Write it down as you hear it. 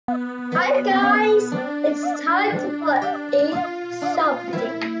Hi guys, it's time to play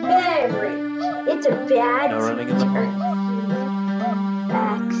something very. It's a bad No running in the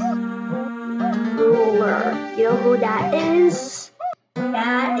X ruler. You know who that is?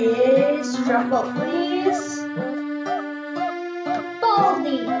 That is Truffle, please.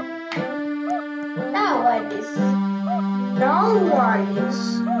 Baldy. That one is. No one is.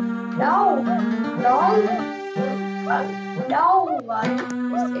 No one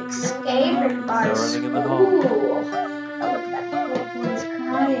is escaping my running in the school. Oh, look, that little boy's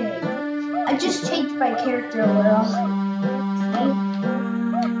crying. I just changed my character a little. See?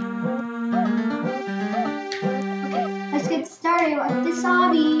 Okay, let's get started with this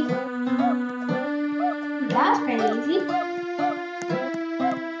hobby. That's pretty easy.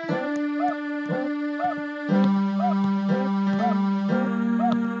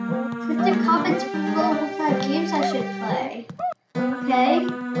 Put the comments below what kind of games I should play. Okay?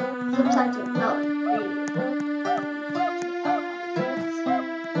 Sometimes you know.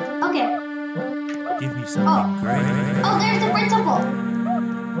 Okay. Give me something great. Oh, there's the principal.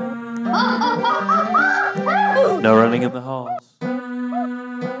 No running in the halls.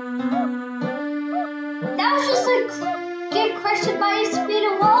 That was just like get crushed by a speed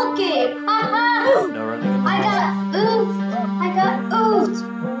and wall game. No running in the halls. I got oofed.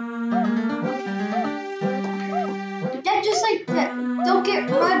 That just like don't get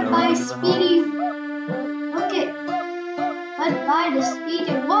run by a speedy. Don't get run by the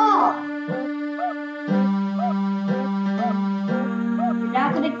speedy wall. You're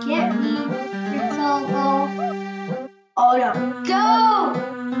not gonna get me, Principal. Oh no, go!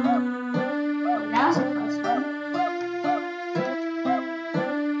 Oh, that was a close one.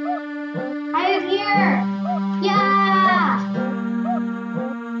 I am here! Yeah!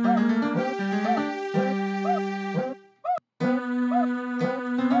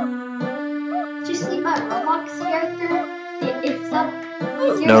 Did you see my Roblox character? It's up.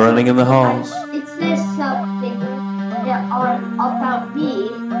 No running in the halls. It says something on about me.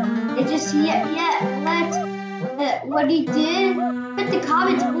 It just let what he did. Put the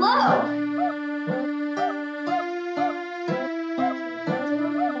comments below.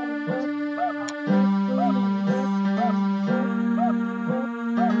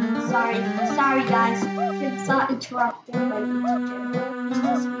 Sorry guys. It's not interrupting my teacher. It's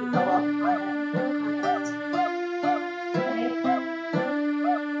just me go up on it.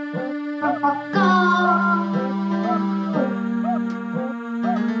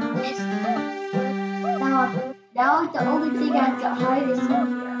 Now the only thing I can hide is in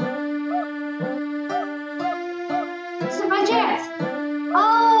here. This is my chance!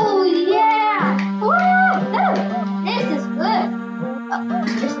 Oh yeah! Woo! This is good! Oh,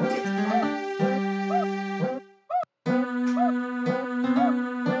 this is good.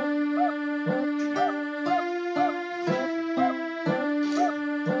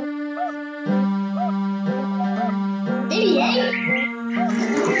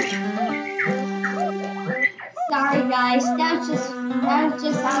 Sorry guys, that was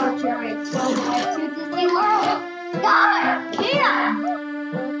just our journey to Disney World. God, can't.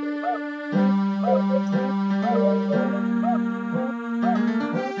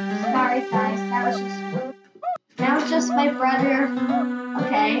 Sorry guys, that was just my brother.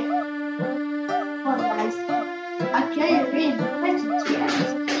 Okay. Hold on guys. I can't read the questions yet.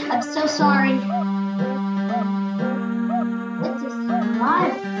 I'm so sorry. This is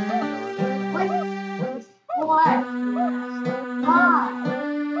live. What? What? Why?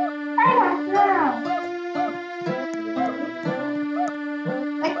 I don't know.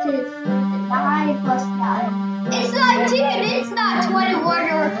 What is 9 plus 9? It's 19! It's not 21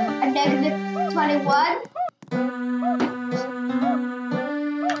 or a negative 21.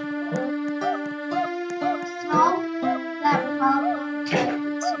 Solve that problem. 2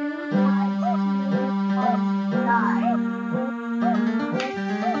 times 2 plus 9.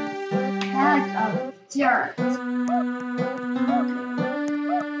 Bag of dirt.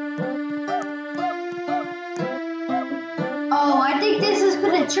 Oh, I think this is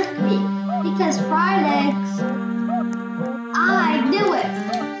gonna trick me because Friday, I knew it.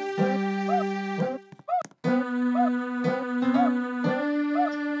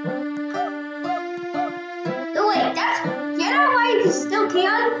 Oh wait, you know why you still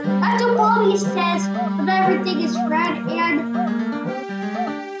can? That's what Bobby says when everything is red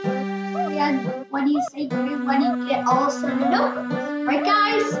and when you say green, when you get all certain notebooks, right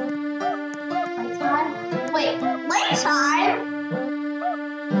guys? Playtime? Wait, playtime?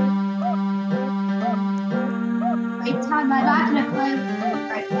 Playtime, I'm not gonna play with you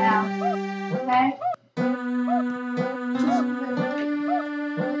right now, okay? Just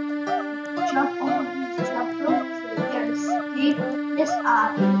jump over these jump ropes and escape this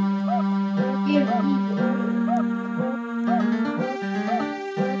obby. Give me the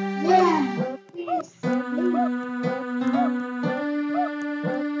yeah, please.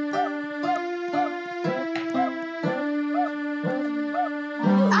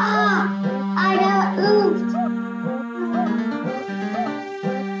 Ah! I got oofed!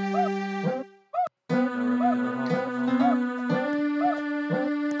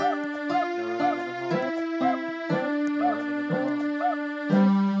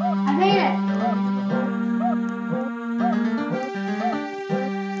 I made it!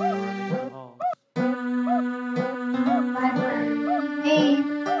 My bird made.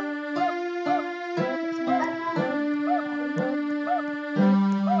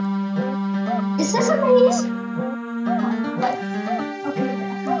 Is this a maze? What? Okay,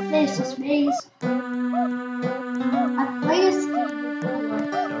 I got this maze. I played this game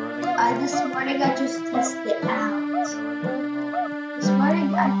before. This morning I just tested it out. This morning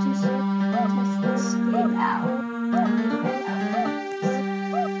I just tested this game out.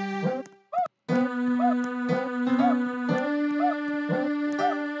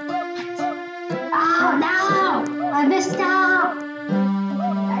 Oh no! I missed out! Okay,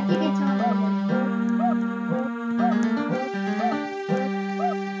 I think it's on here.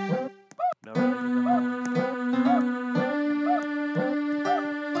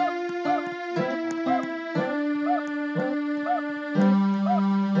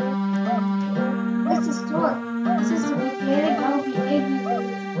 What's the store? This is the beginning of the Iggy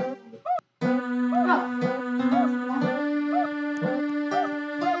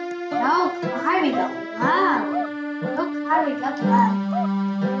No climbing up loud. No climbing up loud.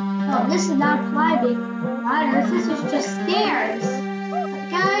 No, this is not climbing ladders. This is just stairs. Right,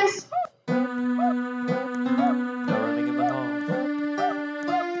 guys?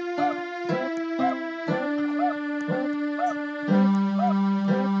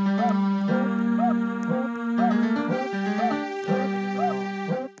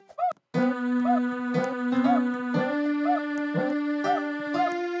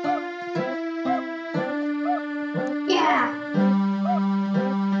 Yeah.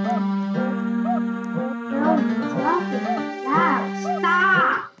 No, jumping. Loud.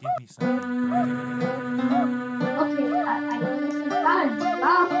 Stop. Give me something great. Okay, I guess I gotta jump.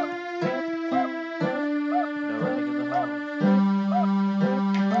 No running in the halls.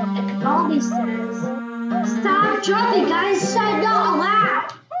 And Baldy says, stop jumping, guys. Said not allowed.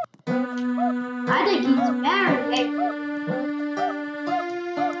 I think he's very angry.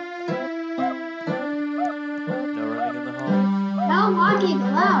 No running in the halls. No walking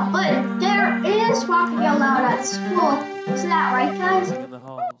allowed, but there is walking allowed at school. Isn't that right, guys? Running in the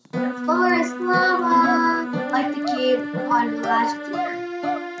halls. The floor is lava, like the game on last year.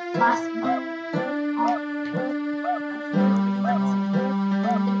 Last month.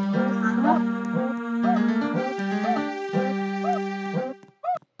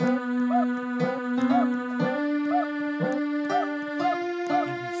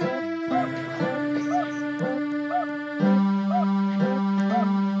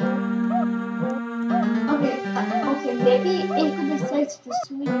 Okay, maybe it could have said the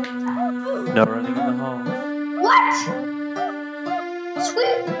sweet time. No running in the halls. What?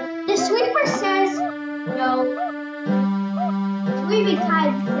 The sweeper says no. Sweeping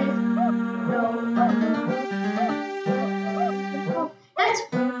time says no.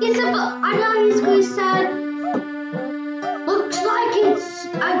 I know he's going to say, looks like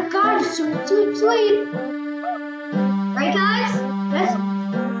I got to sweep. Right, guys?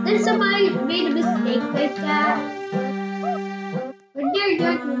 Then somebody made a mistake like that. When you're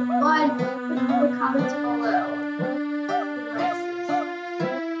young, put the comments below.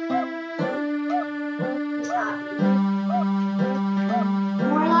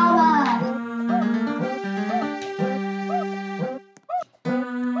 More lava!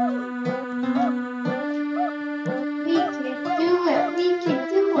 We can do it! We can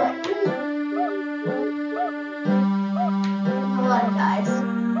do it! Come on, guys.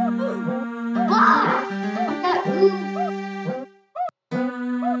 Wow!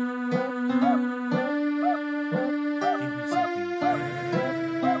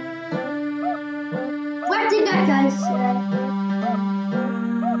 What did that guy say?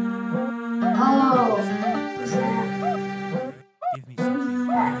 Oh. Give me something.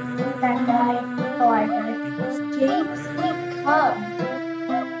 That guy. Oh, I heard. James Lee Cub.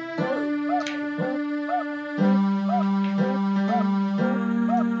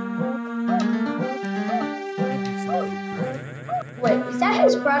 Wait, is that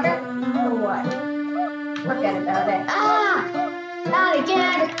his brother? Or what? Forget about it. Ah! Not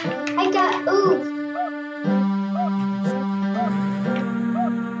again! I got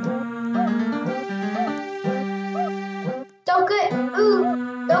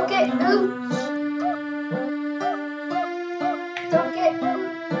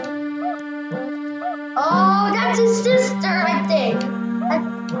That's his sister, I think.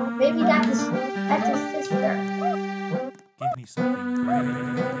 Maybe that's his sister. Give me something great.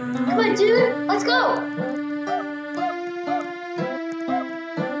 Come on, dude. Let's go.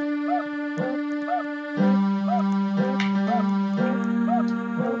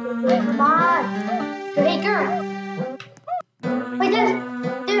 Come on. Hey, girl. No running Wait, in the dude.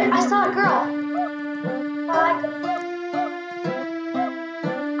 hall. Dude, I saw a girl.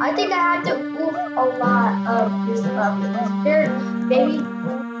 I think I had to move a lot of this spirit baby.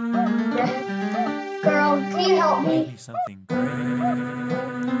 Girl, can you help Give me? me something great.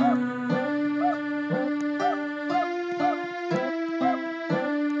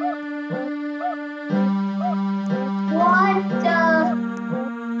 What the?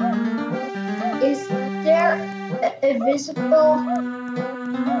 Is there an invisible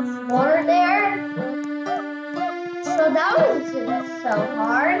floor there? So that wasn't so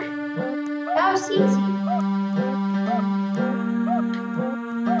hard. That was easy.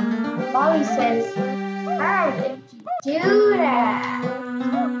 Mommy says, how did you do that?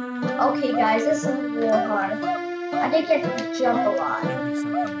 Okay guys, this is a little hard. I didn't get to jump a lot. Give me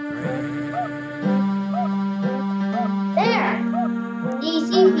something great. There!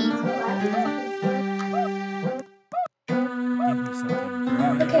 Easy peasy. Give me something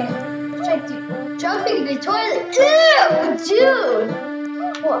great. Okay, what should I do? Jumping in the toilet? Ew, dude!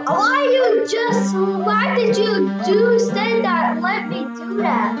 Why did you say that and let me do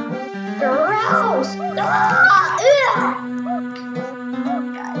that? Gross! Ah, ew.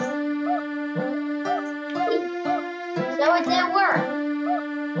 Guys. So it didn't work.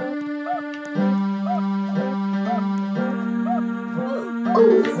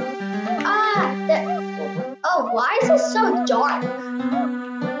 Oof. Oh, why is it so dark?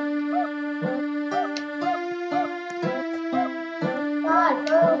 God,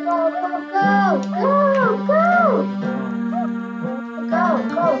 go, go, go, go, go, go! Go,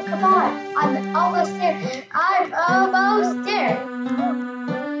 go, come on. I'm almost there. I'm almost there. No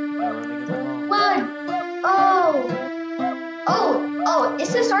running in the hall. One. Oh,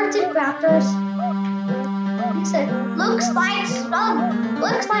 is this arts and crafters? He said, looks like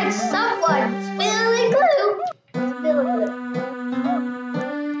someone's spilling glue. Spilling glue.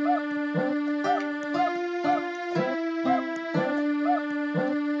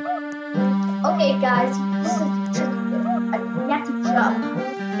 Okay, guys, this is the tricky bit. You have to jump.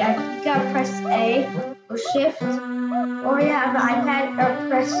 Yeah, you gotta press A or Shift, or you have an iPad or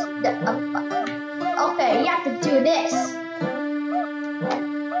press the up button. Okay, you have to do this.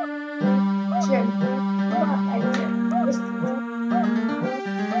 Jim.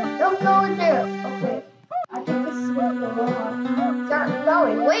 Don't go in there. Okay, I think this is gonna be a little hard. Start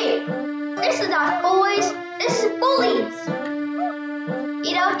going. Wait, this is not boys. This is bullies.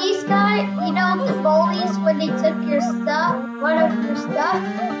 You know these guys, you know the bullies when they took your stuff, one of your stuff?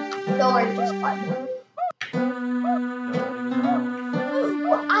 Go and just find it. No running in the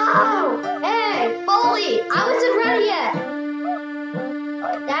hall. Ow! Hey, bully! I wasn't ready yet!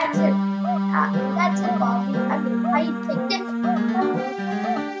 Oh, that's it. That's it, Bobby. I mean, how you take this?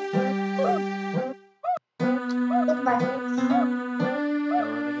 Look at my face. No running in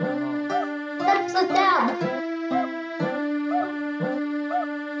the hall. Let's sit down.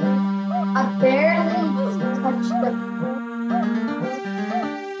 I barely touched the.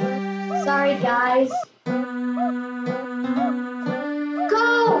 Sorry, guys. Go,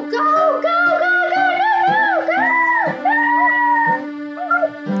 go, go, go, go, go, go,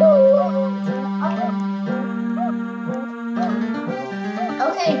 go.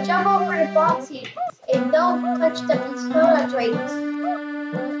 Okay, jump over the boxes and don't touch the pistola drakes.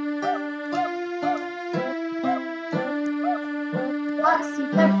 Boxy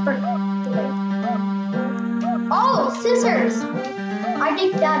pepper. Oh, scissors! I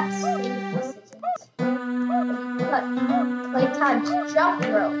think that's scissors. Playtime jump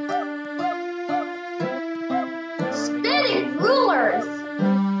rope. Spinning rulers!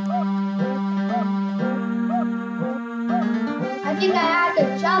 I think I have to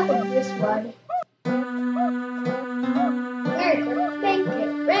jump in this one. We're gonna make it.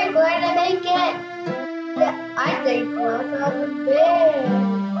 We're going to make it. Yeah, I think we're gonna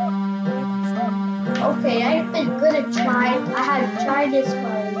win. Okay, I've been good at trying. I have tried this for a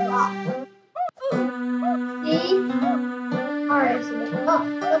lot. See? Alright, so oh,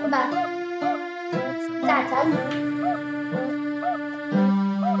 look back. That's done.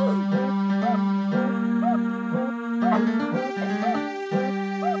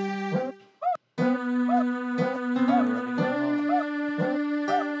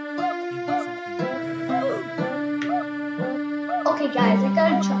 Okay, guys, I'm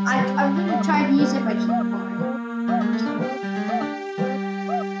gonna try to use it by keyboard.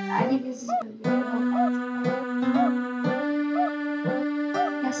 I think this is gonna be a little hard.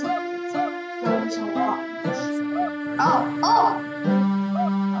 Yes, it's going so long. Give me something great. Oh!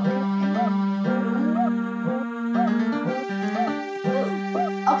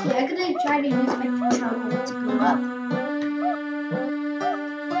 Okay, I'm gonna try to use my controller to go up.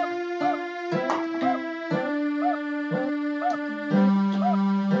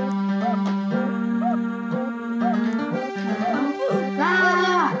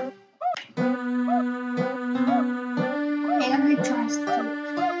 Ah! Okay, I'm gonna try to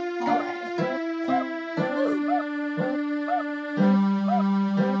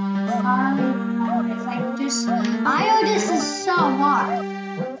I know this is so hard.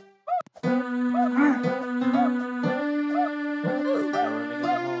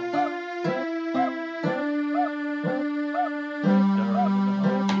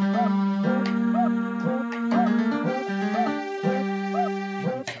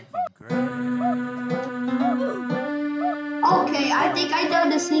 Okay, I think I know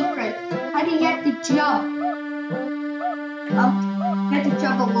the secret. I think you have to jump. You have to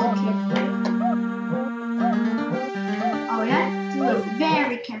jump a little carefully. Oh, you have to do it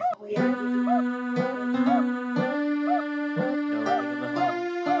very carefully.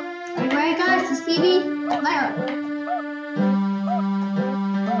 Are you ready, guys, to see me? There.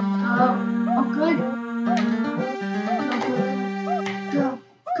 Oh, good.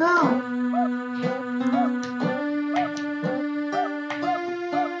 Go.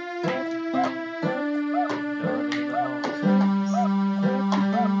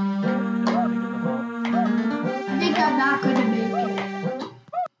 I think I'm not gonna make it.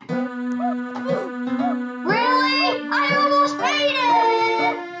 Really? I almost made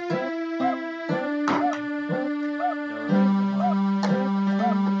it!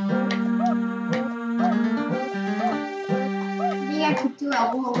 Maybe I could do it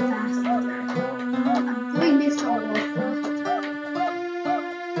a little faster. I'm doing this a little faster.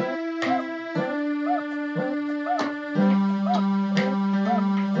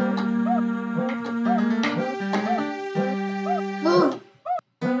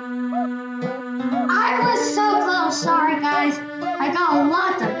 I was so close. Sorry, guys. I got a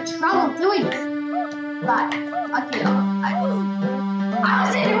lot of trouble doing this. But, okay, I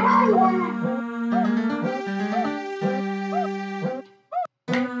was in the right one.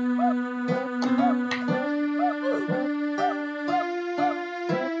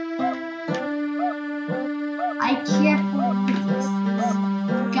 I can't believe this.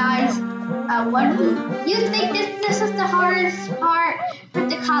 Guys, what you think this is the hardest part? Put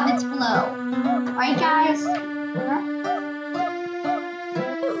the comments below. Right, guys? Huh?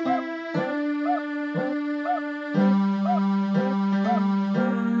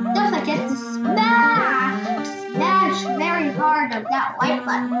 Don't forget to smash very hard on that like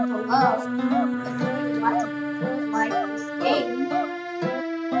button below if you want to like this game.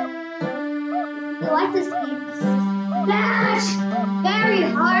 If you like this game, smash very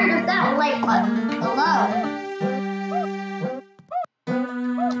hard on that like button below.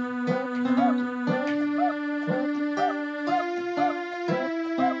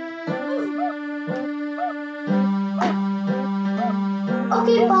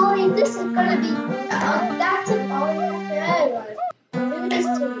 Okay, Polly, this is gonna be that's it, Polly. Okay, do this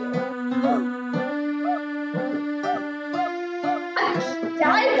to you. I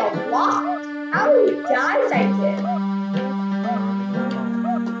died a lot. How many dives I did?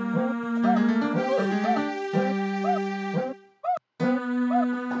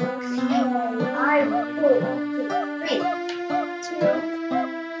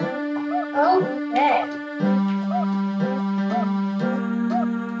 Okay.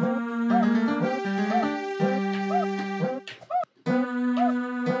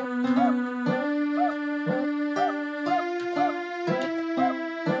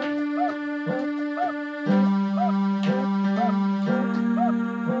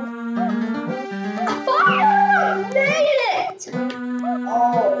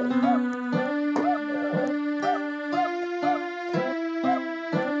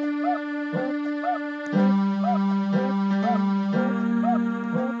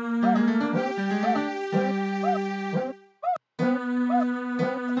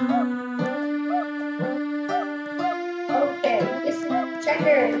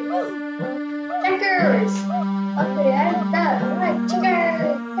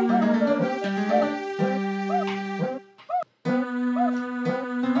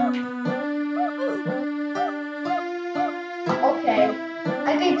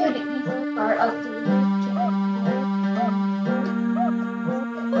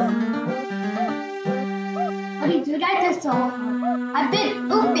 so hard. I've been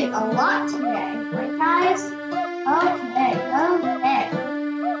pooping a lot today, right guys? Okay.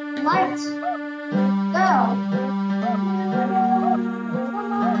 Let's go.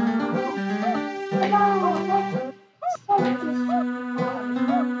 Come on, let's start this hard.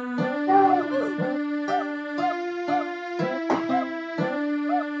 Go.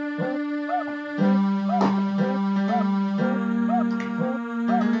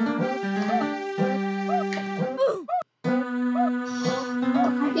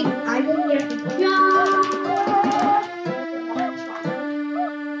 I didn't get the job.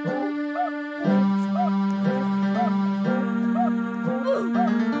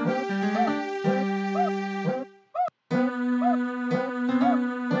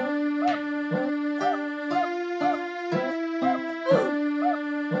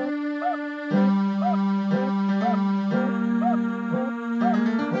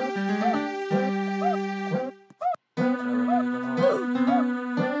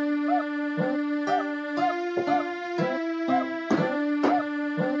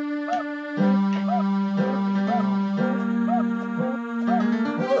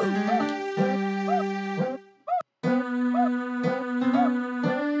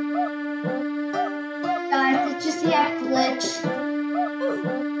 Guys, did you see that glitch?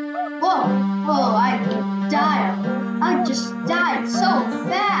 Whoa, I just died so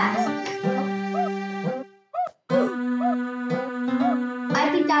fast. I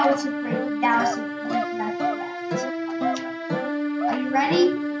think that was a great method. Are you ready?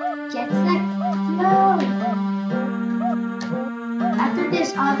 Get set, go. After this,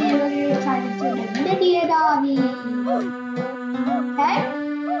 I'll be able to try to do the mini obby. Okay?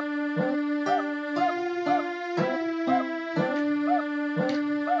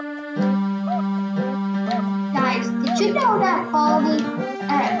 Did you know that Baldi,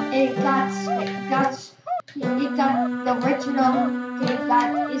 it got the original game that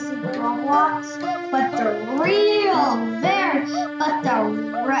isn't Roblox, but the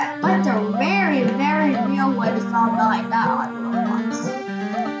very, very real one is all like that on Roblox.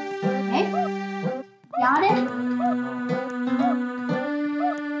 Okay? Got it?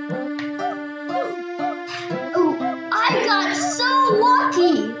 Oh, I got so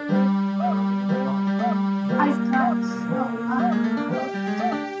lucky!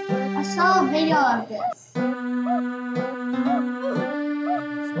 I saw a video of this.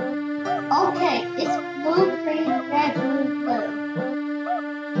 Okay, it's blue, green, red, blue, blue.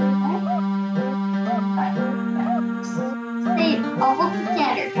 Stay all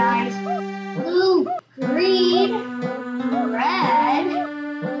together, guys. Blue, green, red,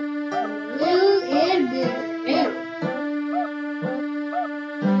 blue, and blue.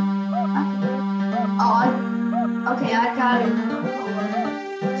 Okay, I got it.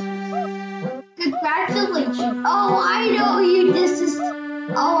 Congratulations. Oh, I know this is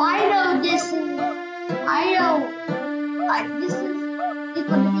it's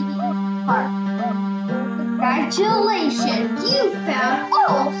going to be the easy part. Congratulations, you found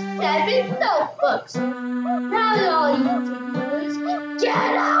all 7 notebooks. Now all you need to do is get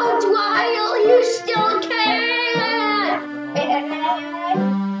out while you still can.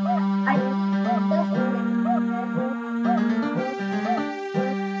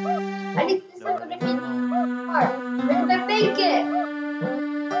 I think this is going to be the easy part. We're going to make it.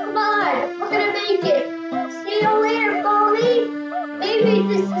 Come on, we're going to make it. See you later, Baldi. Maybe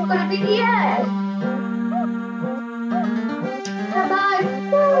this is going to be the end. Come on.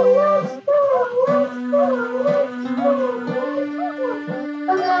 Let's go.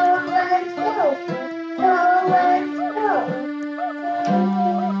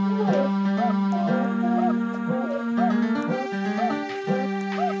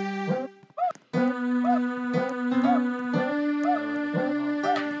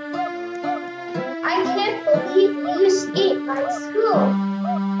 I can't believe you escaped my school.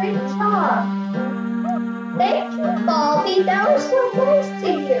 Great job. Thank you, Baldi. That was so nice to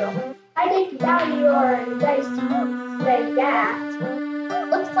you. I think now you are nice to say that.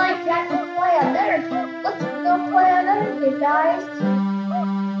 Looks like you have to play another game. Let's go play another game, guys.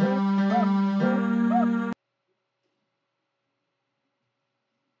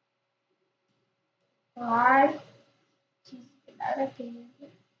 Alright. Choose another game.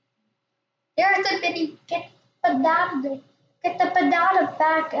 There's a mini get the banana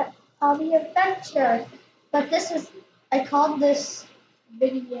back on the adventure. But this is, I call this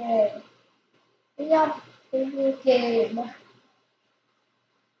video game.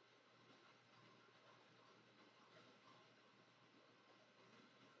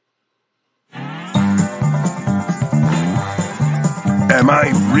 Am I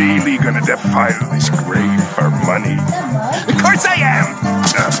really gonna defile this grave for money? Of course I am!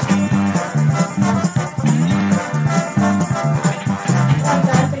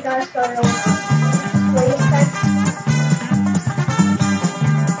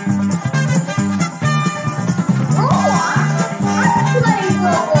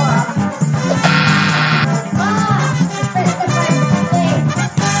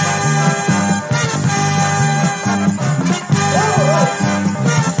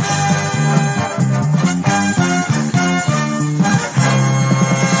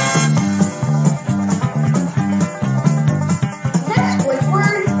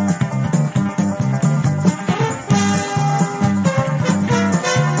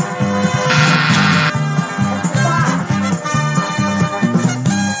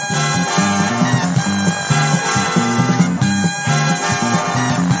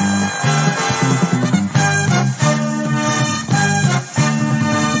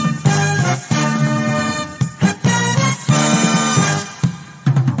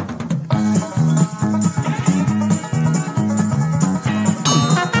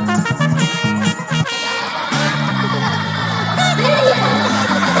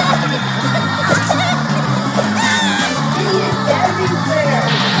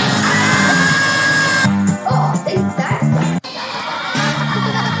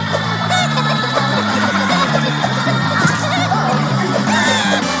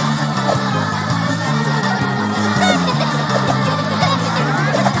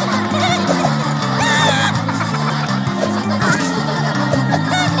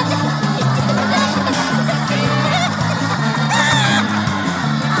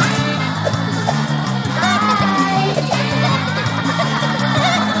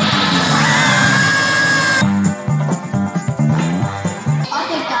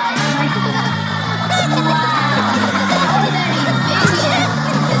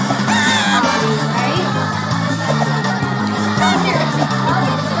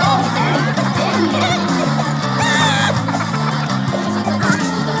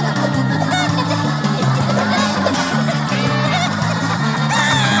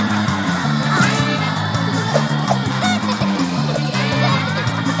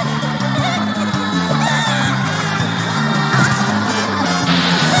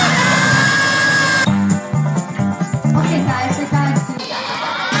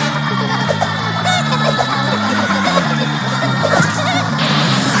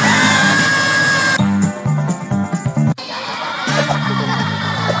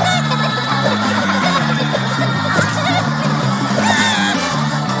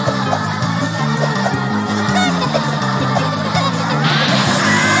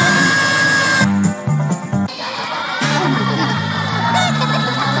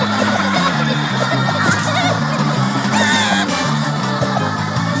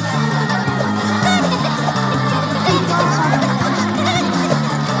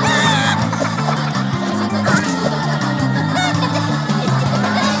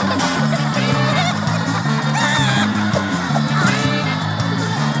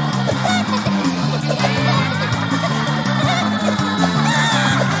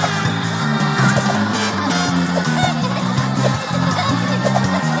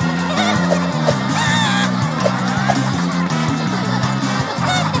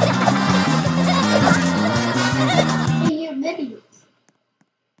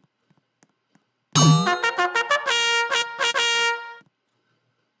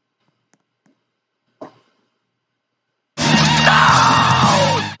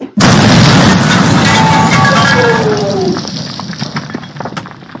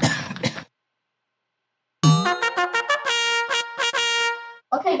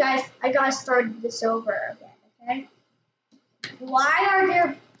 Okay, guys, I gotta start this over again, okay? Why are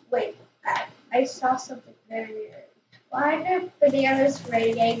there... Wait, I saw something very weird. Why are there bananas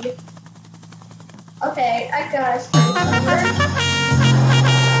raining? Okay, I gotta start this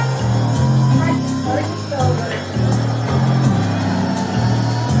over.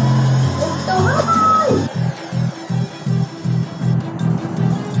 What's going on?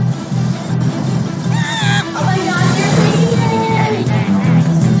 Oh my god, you're raining!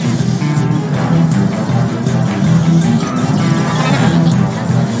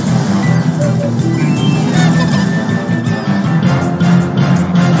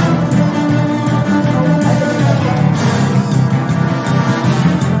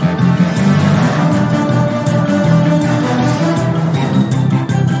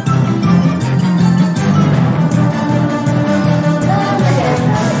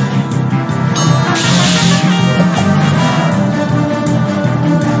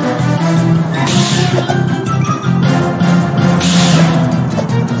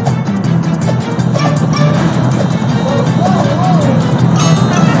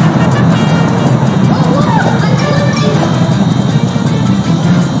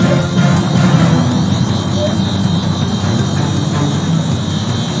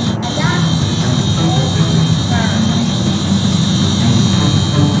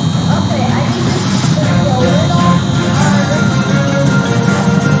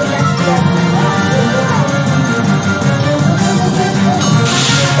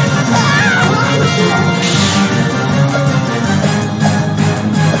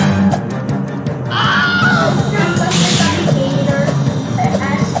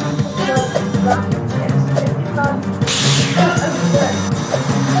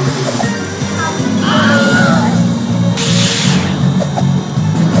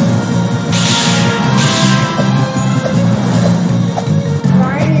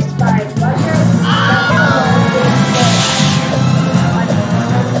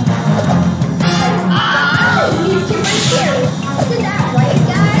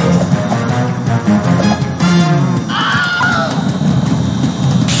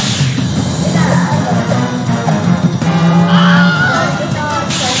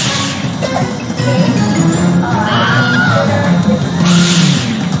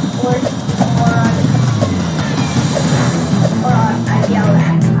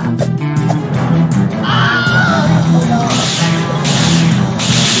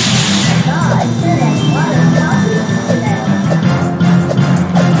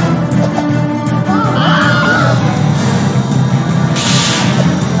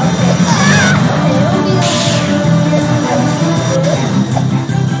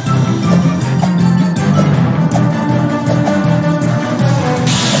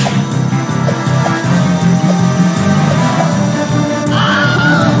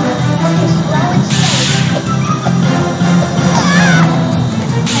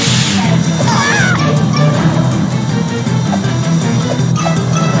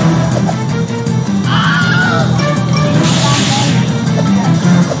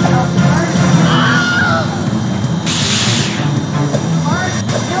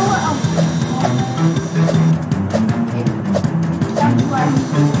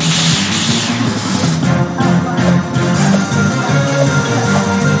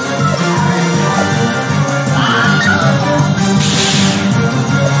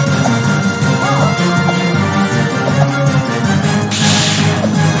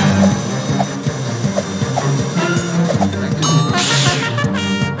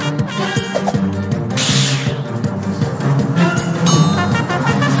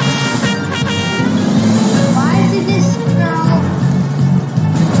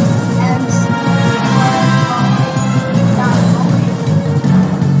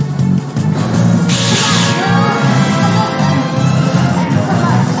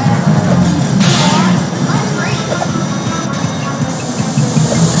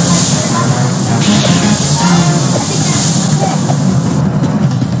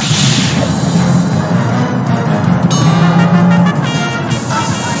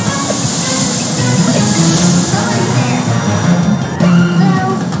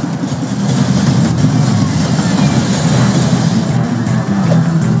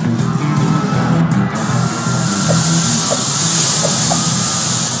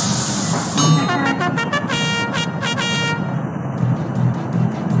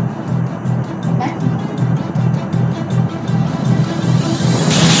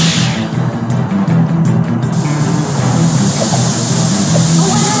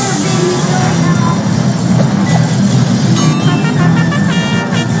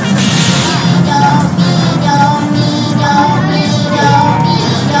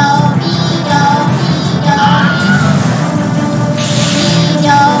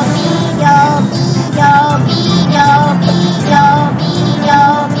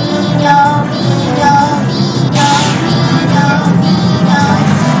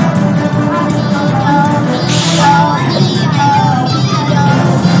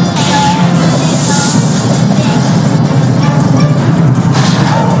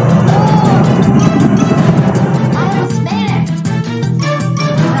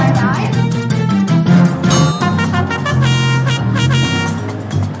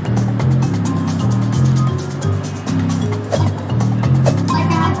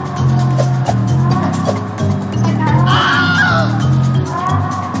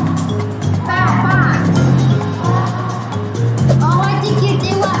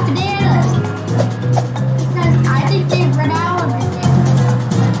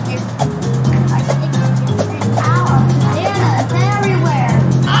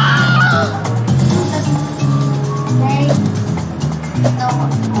 No,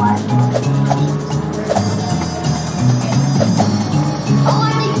 what? Oh,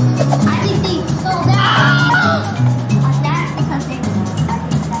 I think they sold out. That's because they.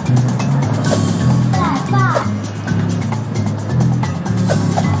 Fast.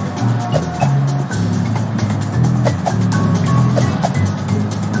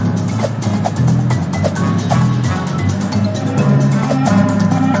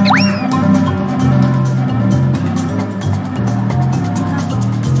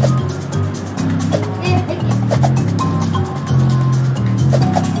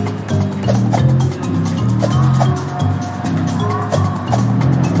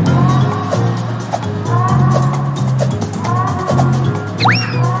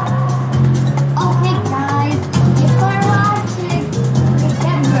 Okay, guys, if you're watching,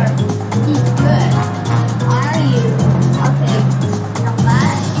 remember, be good. Are you? Okay, the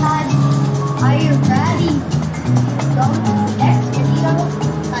last time, are you ready? Don't